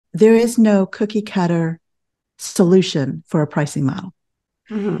there is no cookie cutter solution for a pricing model.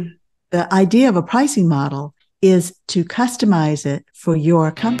 Mm-hmm. The idea of a pricing model is to customize it for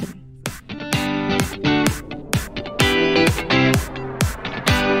your company.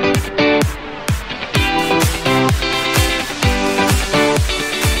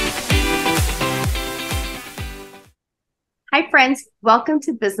 Hi, friends. Welcome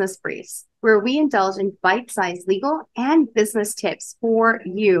to Business Briefs, where we indulge in bite-sized legal and business tips for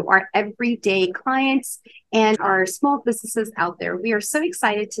you, our everyday clients, and our small businesses out there. We are so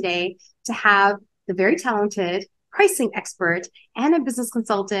excited today to have the very talented pricing expert and a business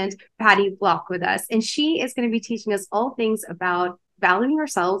consultant, Patty Block, with us. And she is going to be teaching us all things about valuing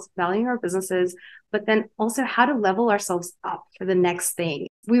ourselves, valuing our businesses, but then also how to level ourselves up for the next thing.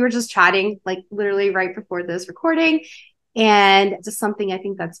 We were just chatting, like literally right before this recording. And just something I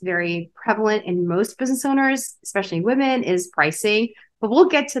think that's very prevalent in most business owners, especially women, is pricing. But we'll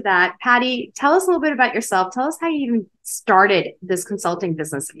get to that. Patty, tell us a little bit about yourself. Tell us how you even started this consulting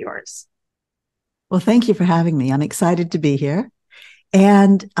business of yours. Well, thank you for having me. I'm excited to be here.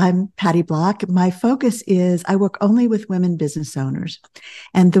 And I'm Patty Block. My focus is I work only with women business owners.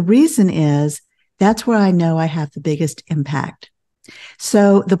 And the reason is that's where I know I have the biggest impact.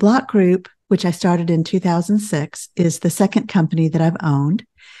 So the Block Group, which I started in 2006, is the second company that I've owned.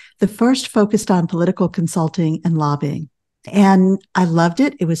 The first focused on political consulting and lobbying. And I loved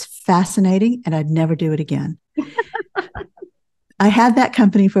it. It was fascinating, and I'd never do it again. I had that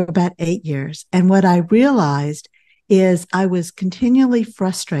company for about 8 years. And what I realized is I was continually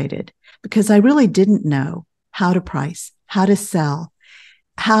frustrated because I really didn't know how to price, how to sell,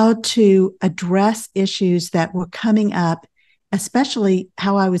 how to address issues that were coming up, especially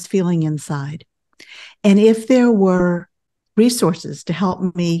how I was feeling inside. And if there were resources to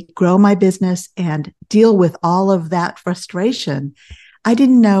help me grow my business and deal with all of that frustration, I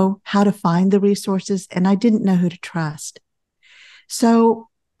didn't know how to find the resources and I didn't know who to trust. So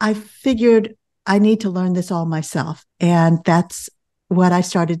I figured I need to learn this all myself. And that's what I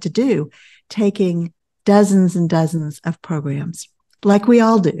started to do, taking dozens and dozens of programs, like we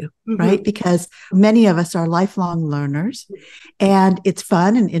all do, right? Because many of us are lifelong learners and it's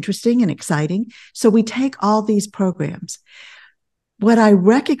fun and interesting and exciting. So we take all these programs. What I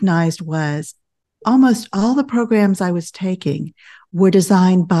recognized was almost all the programs I was taking were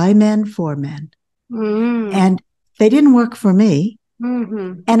designed by men for men. And they didn't work for me.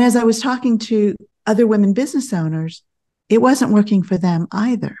 And as I was talking to other women business owners, it wasn't working for them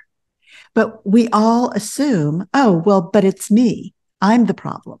either. But we all assume, oh, well, but it's me. I'm the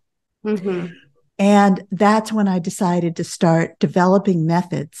problem. And that's when I decided to start developing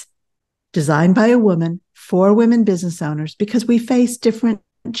methods designed by a woman for women business owners because we face different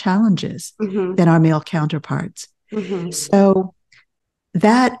challenges than our male counterparts. So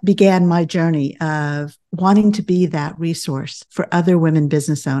that began my journey of wanting to be that resource for other women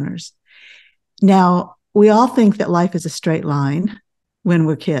business owners. Now, we all think that life is a straight line when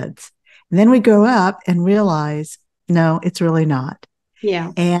we're kids. And then we grow up and realize, no, it's really not.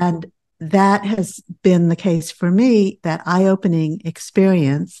 Yeah. And that has been the case for me, that eye-opening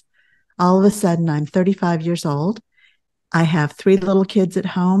experience. All of a sudden, I'm 35 years old. I have 3 little kids at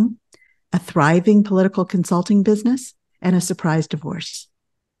home, a thriving political consulting business, and a surprise divorce.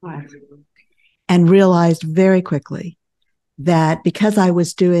 Wow. And realized very quickly that because I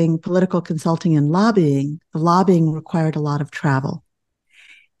was doing political consulting and lobbying, the lobbying required a lot of travel.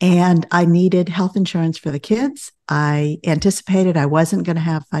 And I needed health insurance for the kids. I anticipated I wasn't going to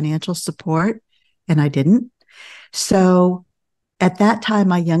have financial support, and I didn't. So at that time,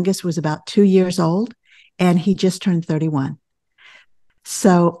 my youngest was about 2 years old, and he just turned 31.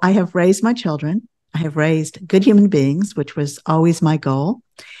 So I have raised my children. I have raised good human beings, which was always my goal.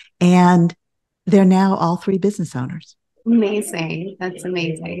 And they're now all 3 business owners. Amazing. That's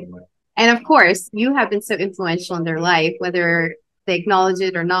amazing. And of course, you have been so influential in their life, whether they acknowledge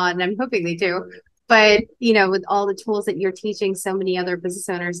it or not. And I'm hoping they do. But, you know, with all the tools that you're teaching so many other business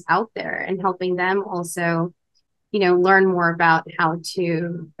owners out there and helping them also, you know, learn more about how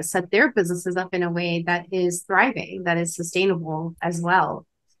to set their businesses up in a way that is thriving, that is sustainable as well.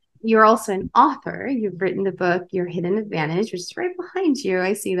 You're also an author. You've written the book, Your Hidden Advantage, which is right behind you.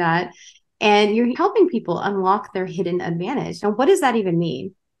 I see that. And you're helping people unlock their hidden advantage. Now, what does that even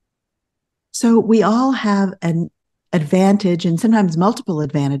mean? So we all have an advantage and sometimes multiple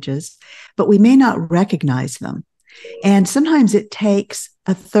advantages, but we may not recognize them. And sometimes it takes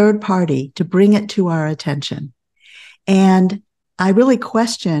a third party to bring it to our attention. And I really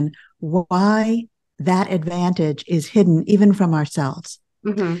question why that advantage is hidden even from ourselves.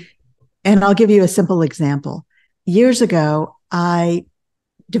 And I'll give you a simple example. Years ago, I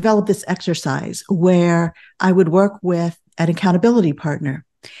developed this exercise where I would work with an accountability partner,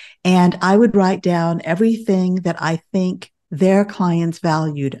 and I would write down everything that I think their clients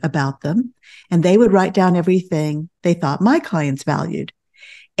valued about them. And they would write down everything they thought my clients valued.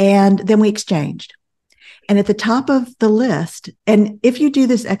 And then we exchanged. And at the top of the list, and if you do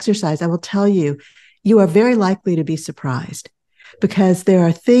this exercise, I will tell you, you are very likely to be surprised because there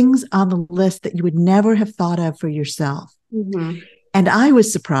are things on the list that you would never have thought of for yourself. Mm-hmm. And I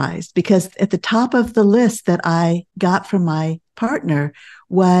was surprised because at the top of the list that I got from my partner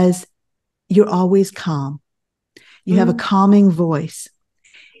was, you're always calm. You have a calming voice.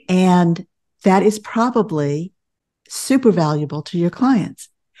 And that is probably super valuable to your clients.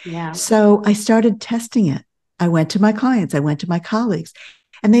 Yeah. So I started testing it. I went to my clients, I went to my colleagues,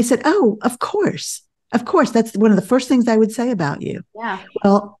 and they said, oh, of course. Of course, that's one of the first things I would say about you. Yeah.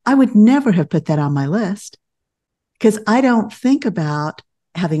 Well, I would never have put that on my list because I don't think about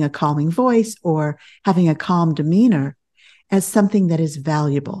having a calming voice or having a calm demeanor as something that is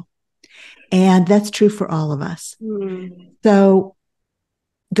valuable. And that's true for all of us. So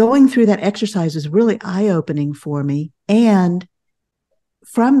going through that exercise was really eye-opening for me. And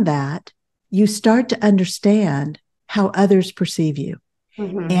from that, you start to understand how others perceive you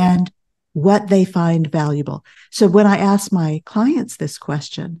and what they find valuable. So when I ask my clients this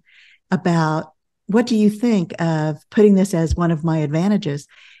question about what do you think of putting this as one of my advantages?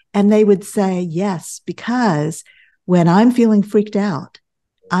 And they would say, yes, because when I'm feeling freaked out,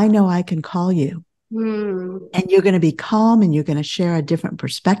 I know I can call you and you're going to be calm and you're going to share a different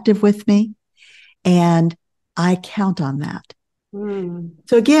perspective with me. And I count on that.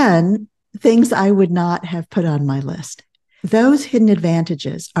 So again, things I would not have put on my list. Those hidden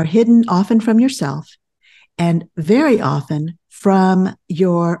advantages are hidden often from yourself and very often from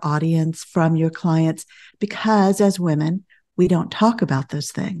your audience, from your clients, because as women, we don't talk about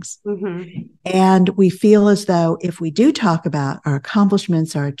those things. And we feel as though if we do talk about our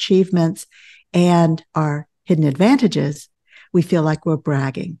accomplishments, our achievements, and our hidden advantages, we feel like we're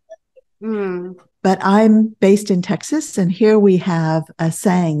bragging. But I'm based in Texas, and here we have a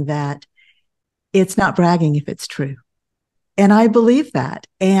saying that it's not bragging if it's true. And I believe that.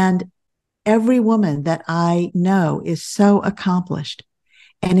 And every woman that I know is so accomplished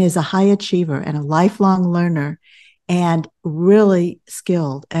and is a high achiever and a lifelong learner and really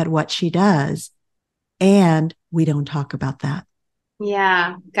skilled at what she does. And we don't talk about that.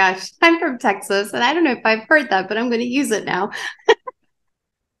 Yeah. Gosh, I'm from Texas, and I don't know if I've heard that, but I'm going to use it now.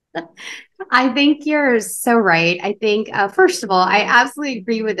 I think you're so right. I think, first of all, I absolutely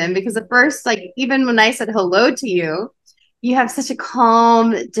agree with him because at first, like, even when I said hello to you, you have such a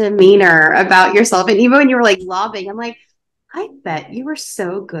calm demeanor about yourself. And even when you were like lobbing, I'm like, I bet you were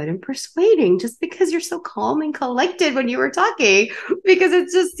so good in persuading just because you're so calm and collected when you were talking, because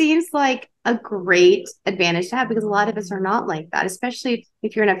it just seems like a great advantage to have because a lot of us are not like that, especially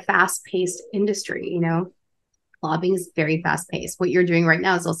if you're in a fast paced industry, you know. Lobbying is very fast paced. What you're doing right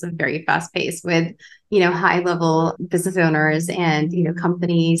now is also very fast paced with, you know, high level business owners and, you know,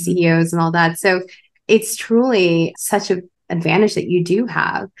 company CEOs and all that. So it's truly such an advantage that you do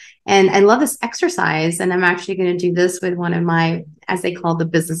have. And I love this exercise. And I'm actually going to do this with one of my, as they call the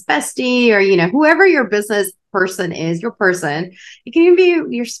business bestie, or, you know, whoever your business person is, your person. It can even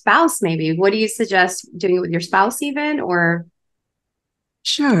be your spouse, maybe. What do you suggest doing it with your spouse even, or?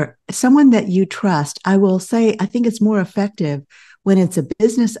 Sure. Someone that you trust. I will say, I think it's more effective when it's a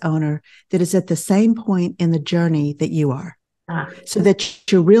business owner that is at the same point in the journey that you are, so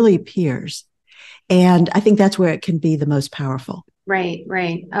that you're really peers. And I think that's where it can be the most powerful. Right,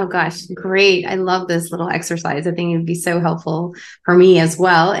 right. Oh gosh, great. I love this little exercise. I think it would be so helpful for me as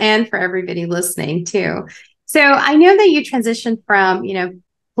well and for everybody listening too. So I know that you transitioned from, you know,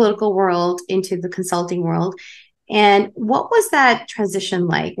 political world into the consulting world. And what was that transition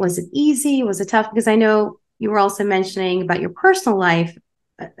like? Was it easy? Was it tough? Because I know you were also mentioning about your personal life,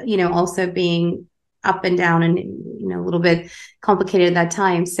 you know, also being up and down and, you know, a little bit complicated at that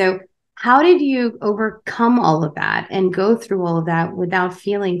time. So how did you overcome all of that and go through all of that without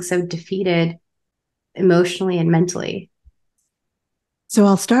feeling so defeated emotionally and mentally? So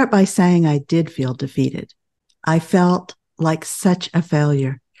I'll start by saying I did feel defeated. I felt like such a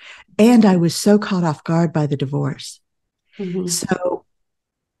failure. And I was so caught off guard by the divorce. So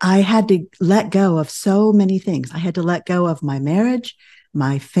I had to let go of so many things. I had to let go of my marriage,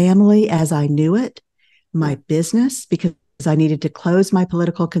 my family as I knew it, my business, because I needed to close my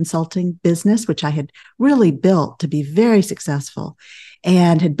political consulting business, which I had really built to be very successful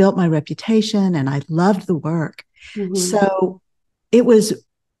and had built my reputation, and I loved the work. So it was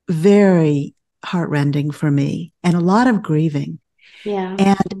very heartrending for me and a lot of grieving. Yeah.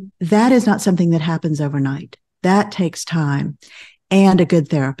 And that is not something that happens overnight. That takes time and a good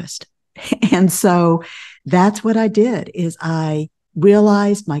therapist. And so that's what I did is I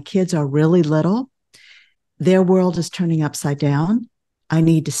realized my kids are really little. Their world is turning upside down. I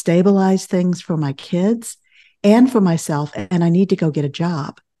need to stabilize things for my kids and for myself, and I need to go get a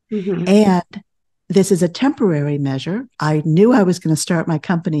job. Mm-hmm. And this is a temporary measure. I knew I was going to start my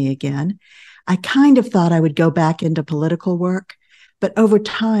company again. I kind of thought I would go back into political work, but over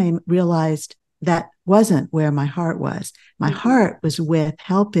time realized that wasn't where my heart was. My heart was with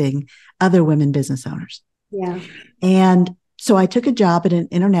helping other women business owners. Yeah. And so I took a job at an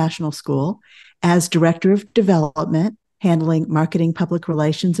international school as director of development, handling marketing, public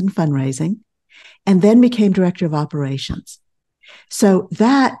relations, and fundraising, and then became director of operations. So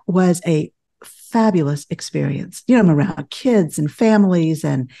that was a fabulous experience. You know, I'm around kids and families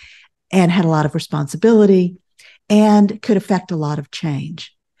and had a lot of responsibility and could affect a lot of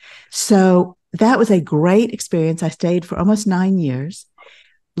change. So that was a great experience. I stayed for almost 9 years,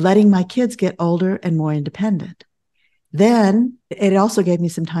 letting my kids get older and more independent. Then it also gave me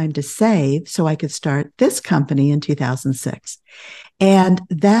some time to save so I could start this company in 2006. And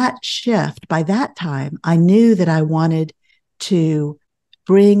that shift, by that time, I knew that I wanted to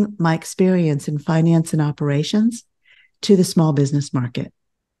bring my experience in finance and operations to the small business market.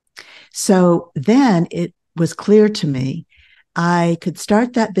 So then it was clear to me I could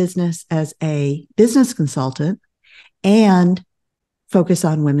start that business as a business consultant and focus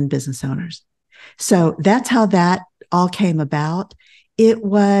on women business owners. So that's how that all came about. It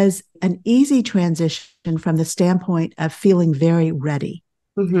was an easy transition from the standpoint of feeling very ready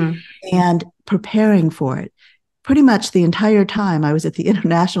and preparing for it. Pretty much the entire time I was at the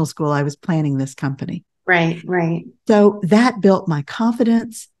international school, I was planning this company. Right, right. So that built my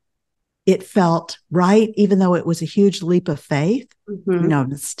confidence. It felt right, even though it was a huge leap of faith. You know,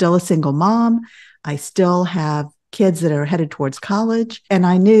 I'm still a single mom. I still have kids that are headed towards college. And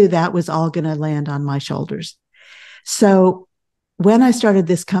I knew that was all going to land on my shoulders. So when I started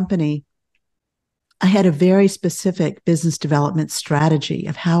this company, I had a very specific business development strategy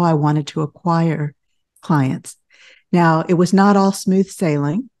of how I wanted to acquire clients. Now, it was not all smooth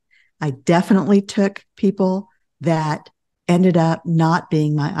sailing. I definitely took people that ended up not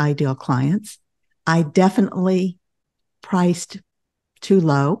being my ideal clients. I definitely priced too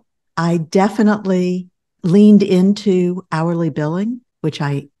low. I definitely leaned into hourly billing, which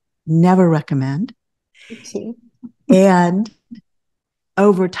I never recommend. Okay. And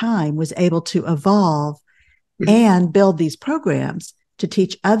over time was able to evolve and build these programs to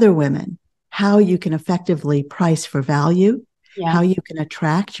teach other women how you can effectively price for value, how you can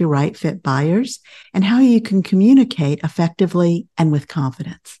attract your right fit buyers, and how you can communicate effectively and with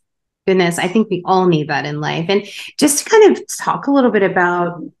confidence. Goodness, I think we all need that in life. And just to kind of talk a little bit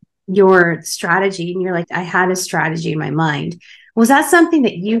about your strategy, and you're like, I had a strategy in my mind. Was that something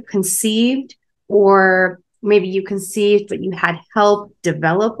that you conceived, or maybe you conceived, but you had help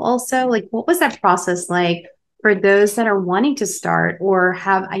develop also? Like, what was that process like for those that are wanting to start or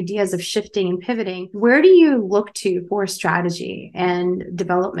have ideas of shifting and pivoting? Where do you look to for strategy and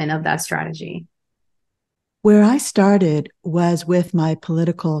development of that strategy? Where I started was with my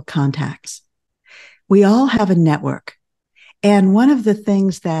political contacts. We all have a network. And one of the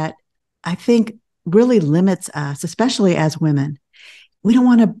things that I think really limits us, especially as women, we don't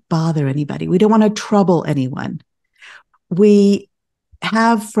want to bother anybody. We don't want to trouble anyone. We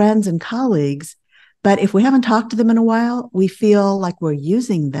have friends and colleagues, but if we haven't talked to them in a while, we feel like we're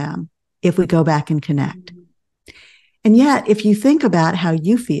using them if we go back and connect. And yet, if you think about how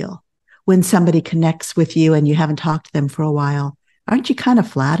you feel when somebody connects with you and you haven't talked to them for a while, aren't you kind of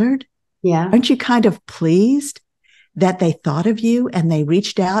flattered? Yeah. Aren't you kind of pleased that they thought of you and they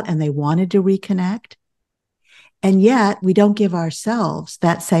reached out and they wanted to reconnect? And yet we don't give ourselves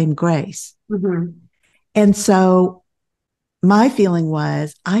that same grace. And so my feeling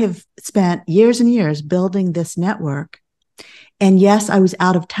was I have spent years and years building this network. And yes, I was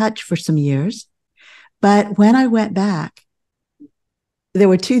out of touch for some years. But when I went back, there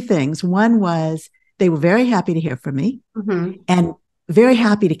were two things. One was they were very happy to hear from me and very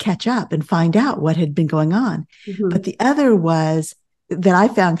happy to catch up and find out what had been going on. But the other was that I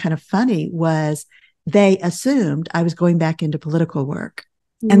found kind of funny was they assumed I was going back into political work.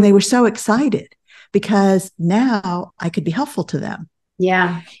 And they were so excited because now I could be helpful to them.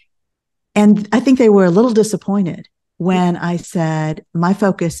 Yeah. And I think they were a little disappointed when I said, my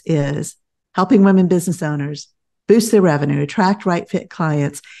focus is helping women business owners boost their revenue, attract right fit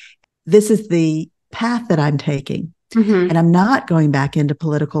clients. This is the path that I'm taking. And I'm not going back into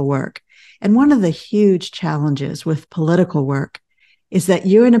political work. And one of the huge challenges with political work is that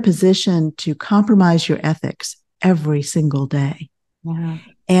you're in a position to compromise your ethics every single day. Yeah.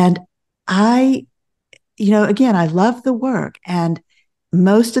 And I, again, I love the work. And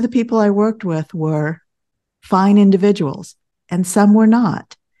most of the people I worked with were fine individuals, and some were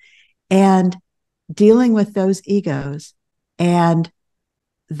not. And dealing with those egos and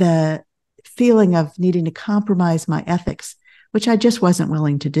the feeling of needing to compromise my ethics, which I just wasn't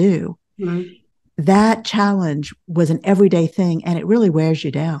willing to do, that challenge was an everyday thing, and it really wears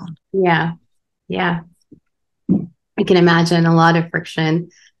you down. Yeah. Yeah. I can imagine a lot of friction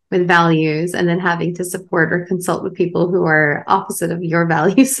with values and then having to support or consult with people who are opposite of your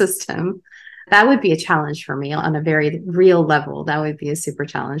value system. That would be a challenge for me on a very real level. That would be a super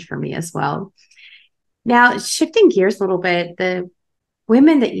challenge for me as well. Now, shifting gears a little bit, the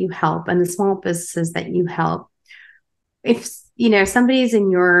women that you help and the small businesses that you help, if somebody's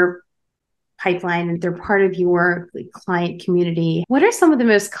in your pipeline and they're part of your client community, what are some of the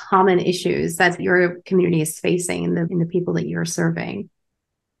most common issues that your community is facing in the people that you're serving?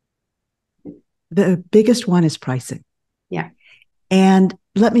 The biggest one is pricing. Yeah. And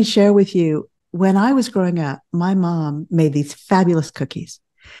let me share with you, when I was growing up, my mom made these fabulous cookies.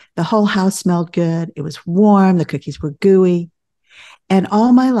 The whole house smelled good. It was warm. The cookies were gooey. And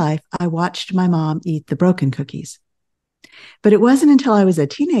all my life, I watched my mom eat the broken cookies. But it wasn't until I was a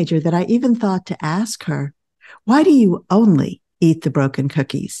teenager that I even thought to ask her, why do you only eat the broken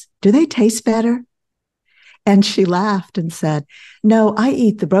cookies? Do they taste better? And she laughed and said, no, I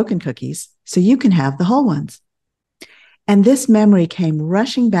eat the broken cookies so you can have the whole ones. And this memory came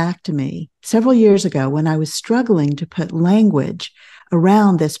rushing back to me several years ago when I was struggling to put language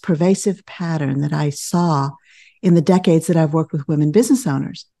around this pervasive pattern that I saw in the decades that I've worked with women business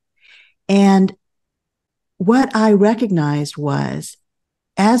owners. And what I recognized was,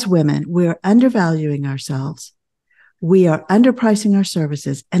 as women, we're undervaluing ourselves, we are underpricing our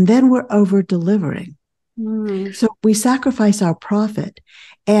services, and then we're over-delivering. So we sacrifice our profit.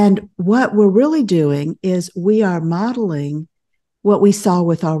 And what we're really doing is we are modeling what we saw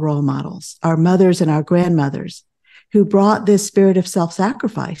with our role models, our mothers and our grandmothers, who brought this spirit of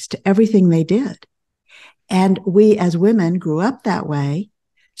self-sacrifice to everything they did. And we as women grew up that way.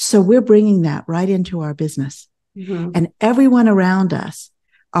 So we're bringing that right into our business. And everyone around us,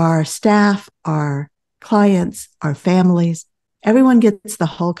 our staff, our clients, our families, everyone gets the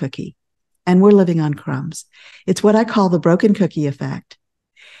whole cookie. And we're living on crumbs. It's what I call the broken cookie effect.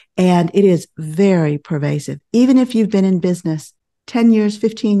 And it is very pervasive. Even if you've been in business 10 years,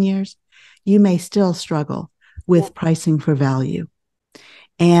 15 years, you may still struggle with pricing for value.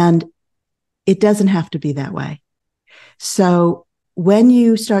 And it doesn't have to be that way. So when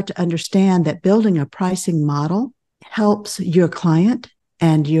you start to understand that building a pricing model helps your client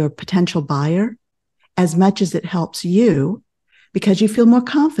and your potential buyer as much as it helps you, because you feel more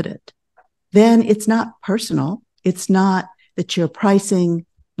confident, then it's not personal. It's not that you're pricing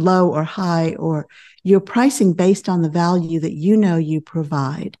low or high, or you're pricing based on the value that you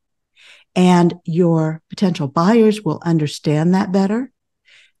provide. And your potential buyers will understand that better.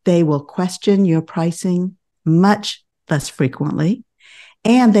 They will question your pricing much less frequently,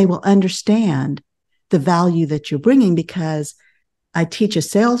 and they will understand the value that you're bringing, because I teach a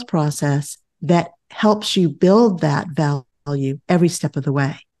sales process that helps you build that value every step of the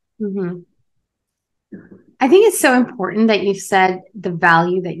way. I think it's so important that you said the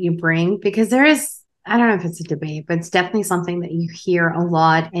value that you bring, because there is, I don't know if it's a debate, but it's definitely something that you hear a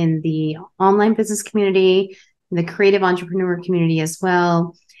lot in the online business community, in the creative entrepreneur community as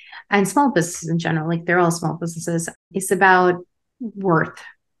well, and small businesses in general. Like, they're all small businesses. It's about worth.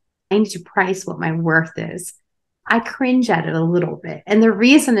 I need to price what my worth is. I cringe at it a little bit. And the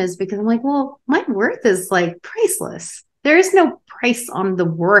reason is because I'm like, well, my worth is like priceless. There is no price on the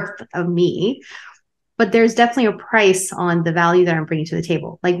worth of me. But there's definitely a price on the value that I'm bringing to the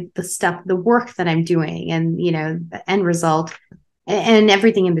table, like the stuff, the work that I'm doing, and, the end result and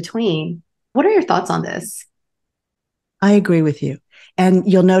everything in between. What are your thoughts on this? I agree with you.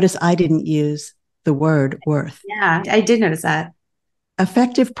 And you'll notice I didn't use the word worth. Yeah, I did notice that.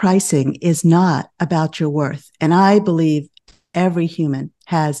 Effective pricing is not about your worth. And I believe every human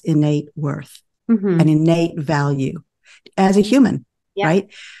has innate worth, an innate value as a human,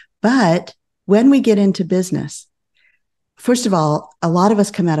 right? But when we get into business, first of all, a lot of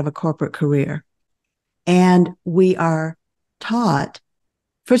us come out of a corporate career, and we are taught,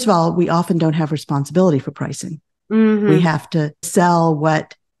 first of all, we often don't have responsibility for pricing. We have to sell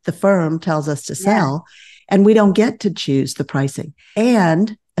what the firm tells us to sell, and we don't get to choose the pricing.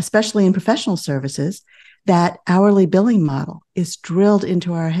 And especially in professional services, that hourly billing model is drilled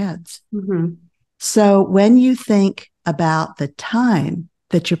into our heads. So when you think about the time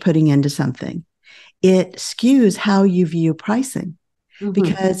that you're putting into something, it skews how you view pricing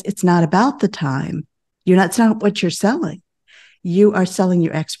because it's not about the time. It's not what you're selling. You are selling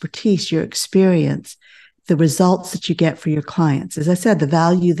your expertise, your experience, the results that you get for your clients. As I said, the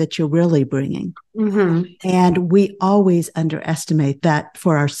value that you're really bringing. And we always underestimate that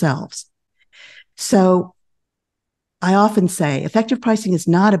for ourselves. So I often say effective pricing is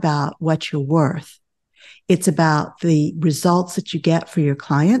not about what you're worth. It's about the results that you get for your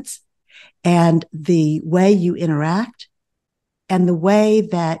clients and the way you interact and the way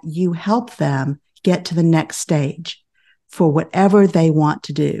that you help them get to the next stage for whatever they want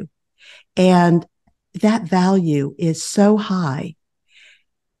to do. And that value is so high.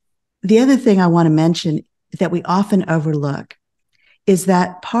 The other thing I want to mention that we often overlook is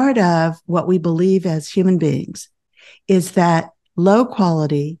that part of what we believe as human beings is that low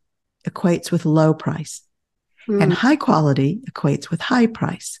quality equates with low price and high quality equates with high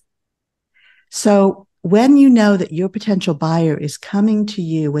price. So when you know that your potential buyer is coming to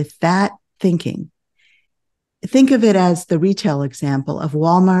you with that thinking, think of it as the retail example of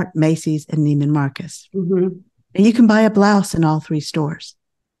Walmart, Macy's, and Neiman Marcus. And you can buy a blouse in all three stores,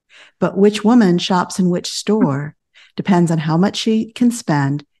 but which woman shops in which store depends on how much she can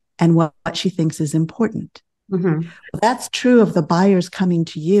spend and what she thinks is important. Well, that's true of the buyers coming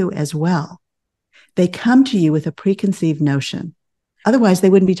to you as well. They come to you with a preconceived notion. Otherwise, they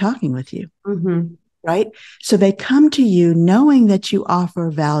wouldn't be talking with you, right? So they come to you knowing that you offer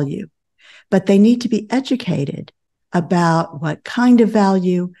value, but they need to be educated about what kind of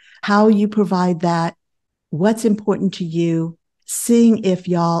value, how you provide that, what's important to you, seeing if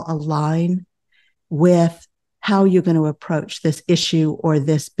y'all align with how you're going to approach this issue or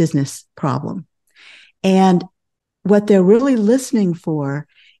this business problem. And what they're really listening for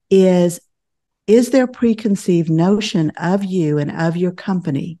is their preconceived notion of you and of your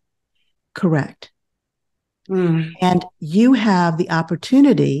company correct? And you have the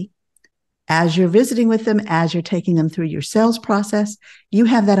opportunity, as you're visiting with them, as you're taking them through your sales process, you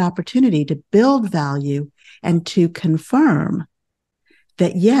have that opportunity to build value and to confirm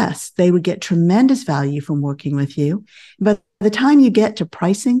that, yes, they would get tremendous value from working with you. But by the time you get to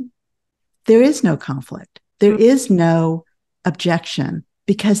pricing, there is no conflict. There is no objection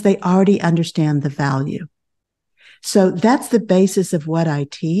because they already understand the value. So that's the basis of what I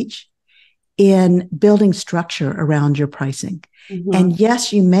teach in building structure around your pricing. And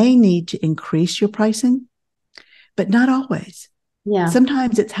yes, you may need to increase your pricing, but not always.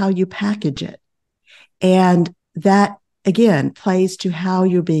 Sometimes it's how you package it. And that, again, plays to how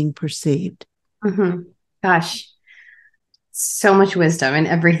you're being perceived. Gosh, so much wisdom in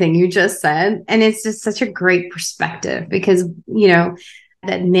everything you just said. And it's just such a great perspective because,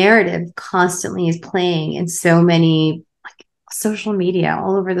 that narrative constantly is playing in so many social media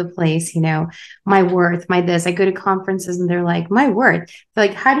all over the place, my worth, my this. I go to conferences and they're like, my worth. They're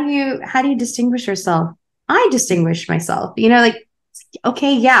like, how do you distinguish yourself? I distinguish myself,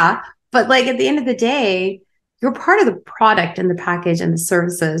 okay, yeah. But at the end of the day, you're part of the product and the package and the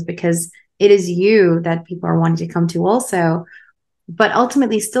services because it is you that people are wanting to come to also. But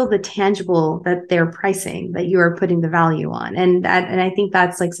ultimately still the tangible that they're pricing, that you are putting the value on. And I think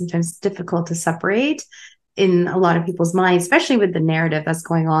that's sometimes difficult to separate in a lot of people's minds, especially with the narrative that's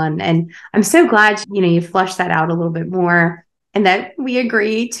going on. And I'm so glad, you flushed that out a little bit more and that we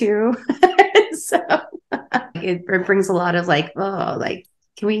agree to. So it brings a lot of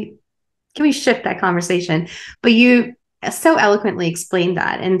can we shift that conversation? But you so eloquently explained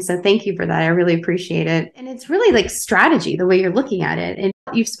that. And so thank you for that. I really appreciate it. And it's really strategy, the way you're looking at it. And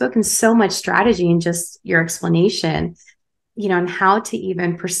you've spoken so much strategy in just your explanation, on how to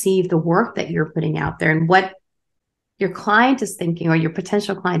even perceive the work that you're putting out there and what your client is thinking or your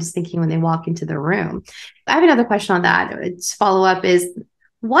potential client is thinking when they walk into the room. I have another question on that. Its follow-up is,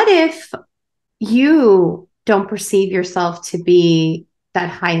 what if you don't perceive yourself to be that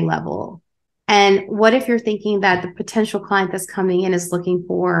high level? And what if you're thinking that the potential client that's coming in is looking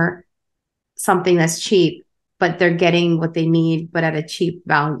for something that's cheap, but they're getting what they need, but at a cheap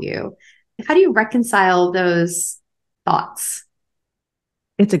value? How do you reconcile those thoughts?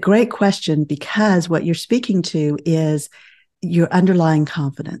 It's a great question because what you're speaking to is your underlying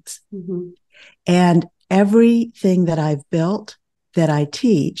confidence. And everything that I've built, that I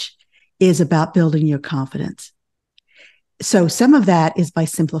teach, is about building your confidence. So some of that is by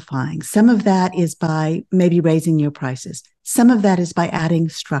simplifying. Some of that is by maybe raising your prices. Some of that is by adding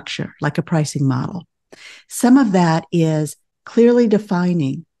structure, like a pricing model. Some of that is clearly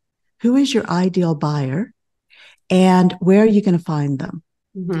defining who is your ideal buyer and where are you going to find them.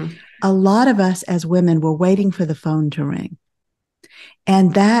 Mm-hmm. A lot of us as women were waiting for the phone to ring.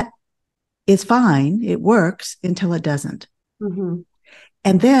 And that is fine. It works until it doesn't. Mm-hmm.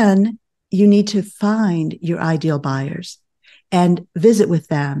 And then you need to find your ideal buyers and visit with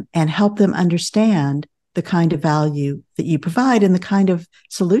them and help them understand the kind of value that you provide and the kind of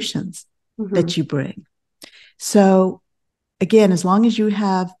solutions Mm-hmm. that you bring. So, again, as long as you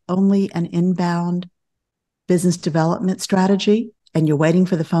have only an inbound business development strategy and you're waiting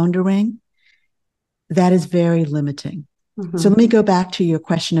for the phone to ring, that is very limiting. So, Mm-hmm. let me go back to your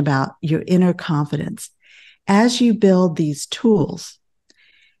question about your inner confidence. As you build these tools,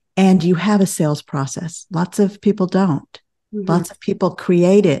 and you have a sales process. Lots of people don't. Mm-hmm. Lots of people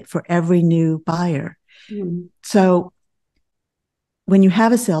create it for every new buyer. Mm-hmm. So when you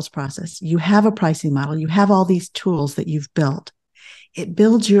have a sales process, you have a pricing model, you have all these tools that you've built, it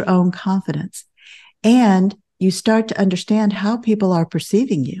builds your own confidence. And you start to understand how people are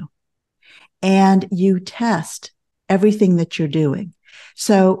perceiving you. And you test everything that you're doing.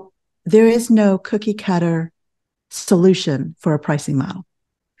 So there is no cookie cutter solution for a pricing model.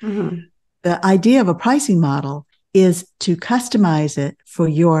 Mm-hmm. The idea of a pricing model is to customize it for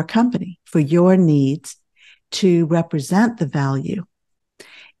your company, for your needs, to represent the value.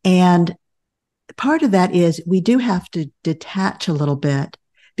 And part of that is we do have to detach a little bit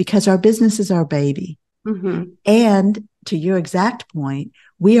because our business is our baby. Mm-hmm. And to your exact point,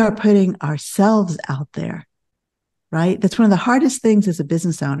 we are putting ourselves out there, right? That's one of the hardest things as a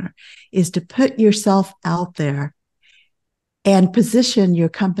business owner is to put yourself out there and position your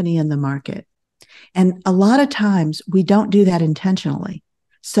company in the market. And a lot of times we don't do that intentionally.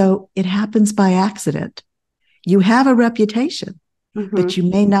 So it happens by accident. You have a reputation, Mm-hmm. but you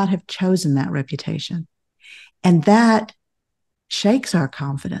may not have chosen that reputation. And that shakes our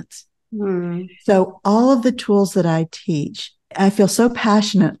confidence. Mm-hmm. So all of the tools that I teach, I feel so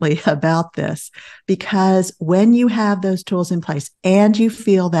passionately about this because when you have those tools in place and you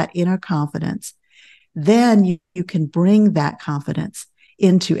feel that inner confidence, then you can bring that confidence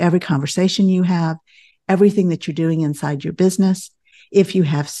into every conversation you have, everything that you're doing inside your business. If you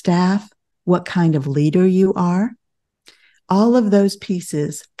have staff, what kind of leader you are, all of those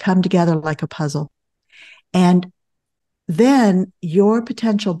pieces come together like a puzzle. And then your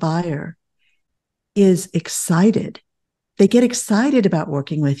potential buyer is excited. They get excited about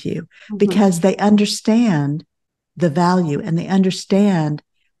working with you Mm-hmm. because they understand the value and they understand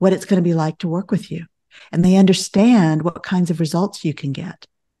what it's going to be like to work with you. And they understand what kinds of results you can get.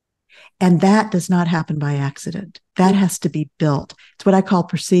 And that does not happen by accident. That has to be built. It's what I call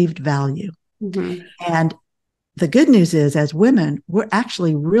perceived value. Mm-hmm. And the good news is, as women, we're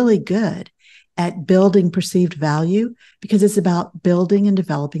actually really good at building perceived value because it's about building and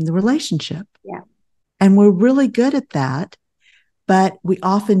developing the relationship. Yeah. And we're really good at that, but we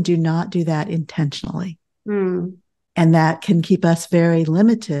often do not do that intentionally. Mm. And that can keep us very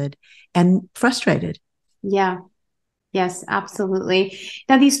limited and frustrated. Yeah. Yes, absolutely.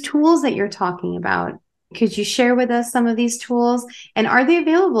 Now, these tools that you're talking about, could you share with us some of these tools? And are they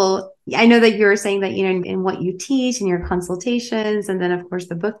available? I know that you're saying that, in what you teach and your consultations, and then, of course,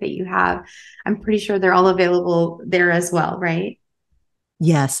 the book that you have, I'm pretty sure they're all available there as well, right?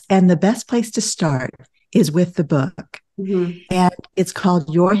 Yes. And the best place to start is with the book. Mm-hmm. And it's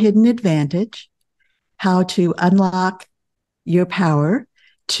called Your Hidden Advantage: How to Unlock Your Power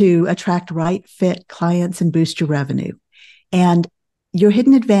to Attract Right Fit Clients and Boost Your Revenue. And Your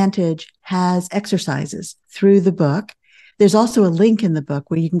Hidden Advantage has exercises through the book. There's also a link in the book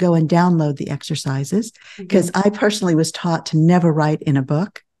where you can go and download the exercises because I personally was taught to never write in a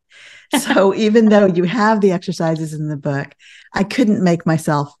book. So even though you have the exercises in the book, I couldn't make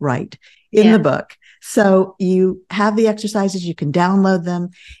myself write in Yeah. the book. So you have the exercises, you can download them,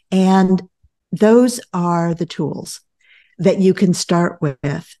 and those are the tools that you can start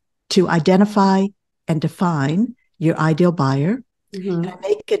with to identify and define your ideal buyer Mm-hmm. and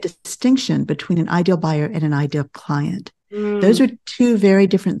make a distinction between an ideal buyer and an ideal client. Mm. Those are two very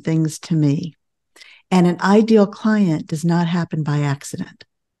different things to me. And an ideal client does not happen by accident.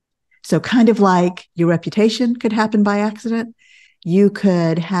 So, kind of like your reputation could happen by accident, you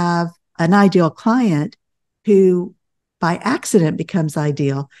could have an ideal client who by accident becomes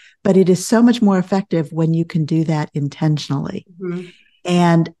ideal, but it is so much more effective when you can do that intentionally. Mm-hmm.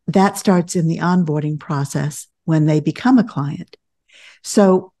 And that starts in the onboarding process when they become a client.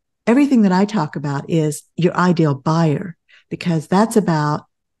 So, everything that I talk about is your ideal buyer, because that's about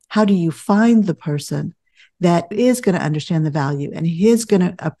how do you find the person that is going to understand the value and is going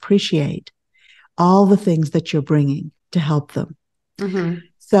to appreciate all the things that you're bringing to help them. Mm-hmm.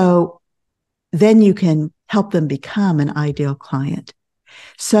 So then you can help them become an ideal client.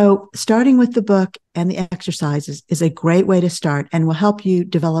 So, starting with the book and the exercises is a great way to start and will help you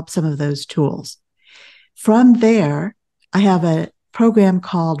develop some of those tools. From there, I have a program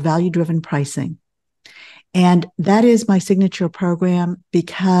called Value Driven Pricing. And that is my signature program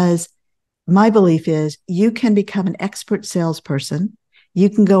because my belief is you can become an expert salesperson. You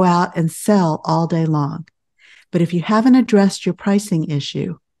can go out and sell all day long. But if you haven't addressed your pricing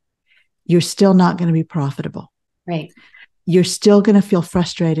issue, you're still not going to be profitable. Right. You're still going to feel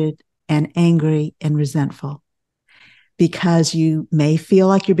frustrated and angry and resentful because you may feel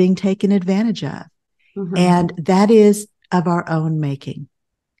like you're being taken advantage of. Mm-hmm. And that is of our own making.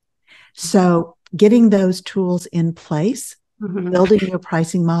 So getting those tools in place, building your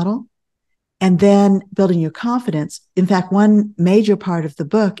pricing model, and then building your confidence. In fact, one major part of the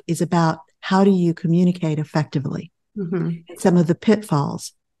book is about how do you communicate effectively, some of the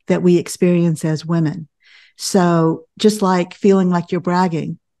pitfalls that we experience as women. So just like feeling like you're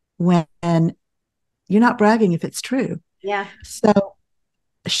bragging when you're not bragging if it's true. Yeah. So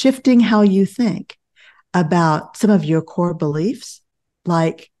shifting how you think about some of your core beliefs,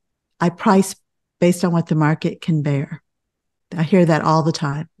 like I price based on what the market can bear. I hear that all the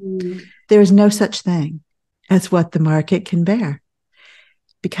time. There is no such thing as what the market can bear.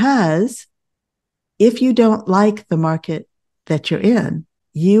 Because if you don't like the market that you're in,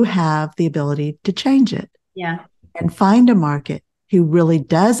 you have the ability to change it. Yeah. And find a market who really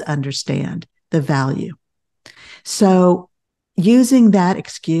does understand the value. So using that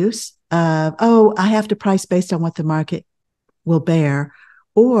excuse of, oh, I have to price based on what the market will bear,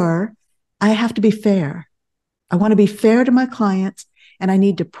 or I have to be fair. I want to be fair to my clients, and I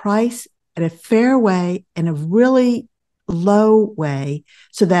need to price in a fair way, in a really low way,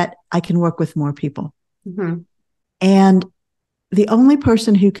 so that I can work with more people. And the only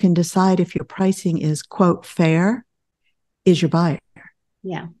person who can decide if your pricing is, quote, fair is your buyer.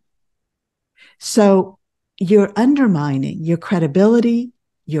 Yeah. So you're undermining your credibility,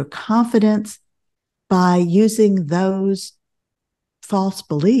 your confidence by using those false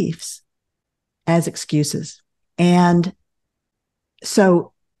beliefs as excuses. And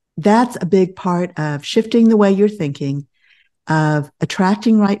so that's a big part of shifting the way you're thinking, of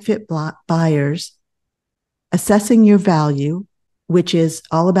attracting right fit buyers, assessing your value, which is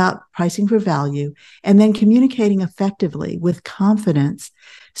all about pricing for value, and then communicating effectively with confidence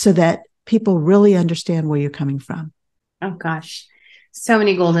so that people really understand where you're coming from. Oh, gosh. So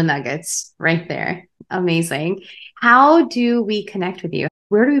many golden nuggets right there. Amazing. How do we connect with you?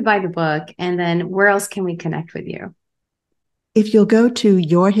 Where do we buy the book? And then where else can we connect with you? If you'll go to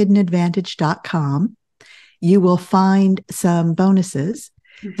yourhiddenadvantage.com, you will find some bonuses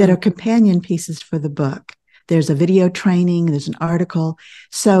that are companion pieces for the book. There's a video training, there's an article.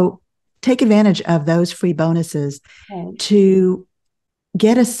 So take advantage of those free bonuses to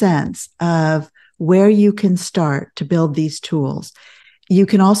get a sense of where you can start to build these tools. You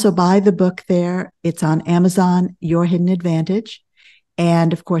can also buy the book there. It's on Amazon, Your Hidden Advantage.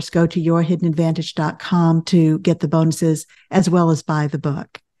 And of course, go to yourhiddenadvantage.com to get the bonuses as well as buy the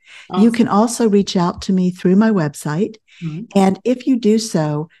book. Awesome. You can also reach out to me through my website. And if you do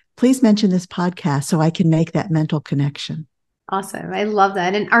so, please mention this podcast so I can make that mental connection. Awesome. I love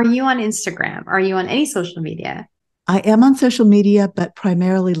that. And are you on Instagram? Are you on any social media? I am on social media, but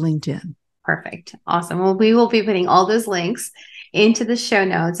primarily LinkedIn. Perfect. Awesome. Well, we will be putting all those links into the show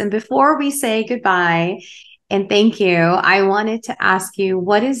notes. And before we say goodbye and thank you, I wanted to ask you,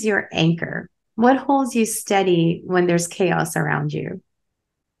 what is your anchor? What holds you steady when there's chaos around you?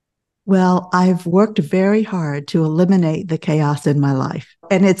 Well, I've worked very hard to eliminate the chaos in my life,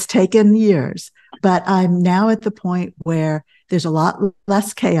 and it's taken years, but I'm now at the point where there's a lot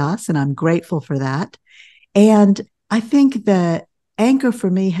less chaos, and I'm grateful for that. And I think the anchor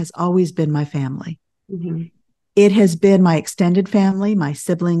for me has always been my family. It has been my extended family, my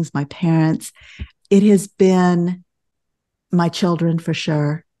siblings, my parents. It has been my children for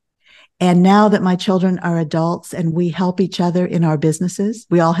sure. And now that my children are adults and we help each other in our businesses,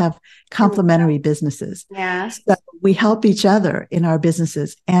 we all have complementary businesses. Yeah. So we help each other in our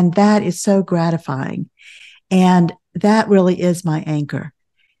businesses. And that is so gratifying. And that really is my anchor.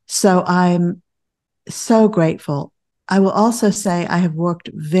 So I'm so grateful. I will also say I have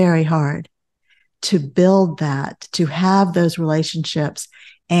worked very hard to build that, to have those relationships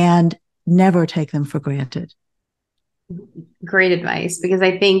and never take them for granted. Great advice, because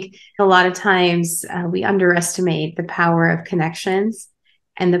I think a lot of times we underestimate the power of connections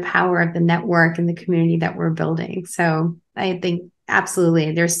and the power of the network and the community that we're building. So I think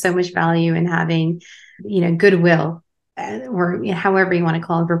absolutely there's so much value in having, goodwill or however you want to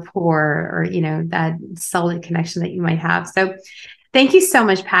call it, rapport, or, that solid connection that you might have. So Thank you so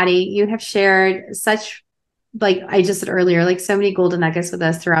much, Patty. You have shared such, like I just said earlier, like so many golden nuggets with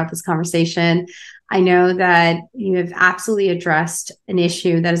us throughout this conversation. I know that you have absolutely addressed an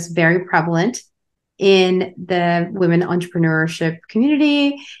issue that is very prevalent in the women entrepreneurship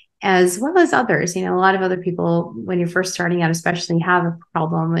community, as well as others. You know, a lot of other people, when you're first starting out, especially, have a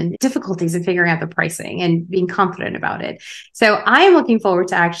problem and difficulties in figuring out the pricing and being confident about it. So I am looking forward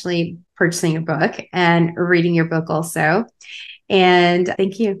to actually purchasing your book and reading your book also. And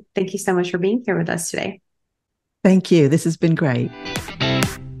thank you. Thank you so much for being here with us today. Thank you. This has been great.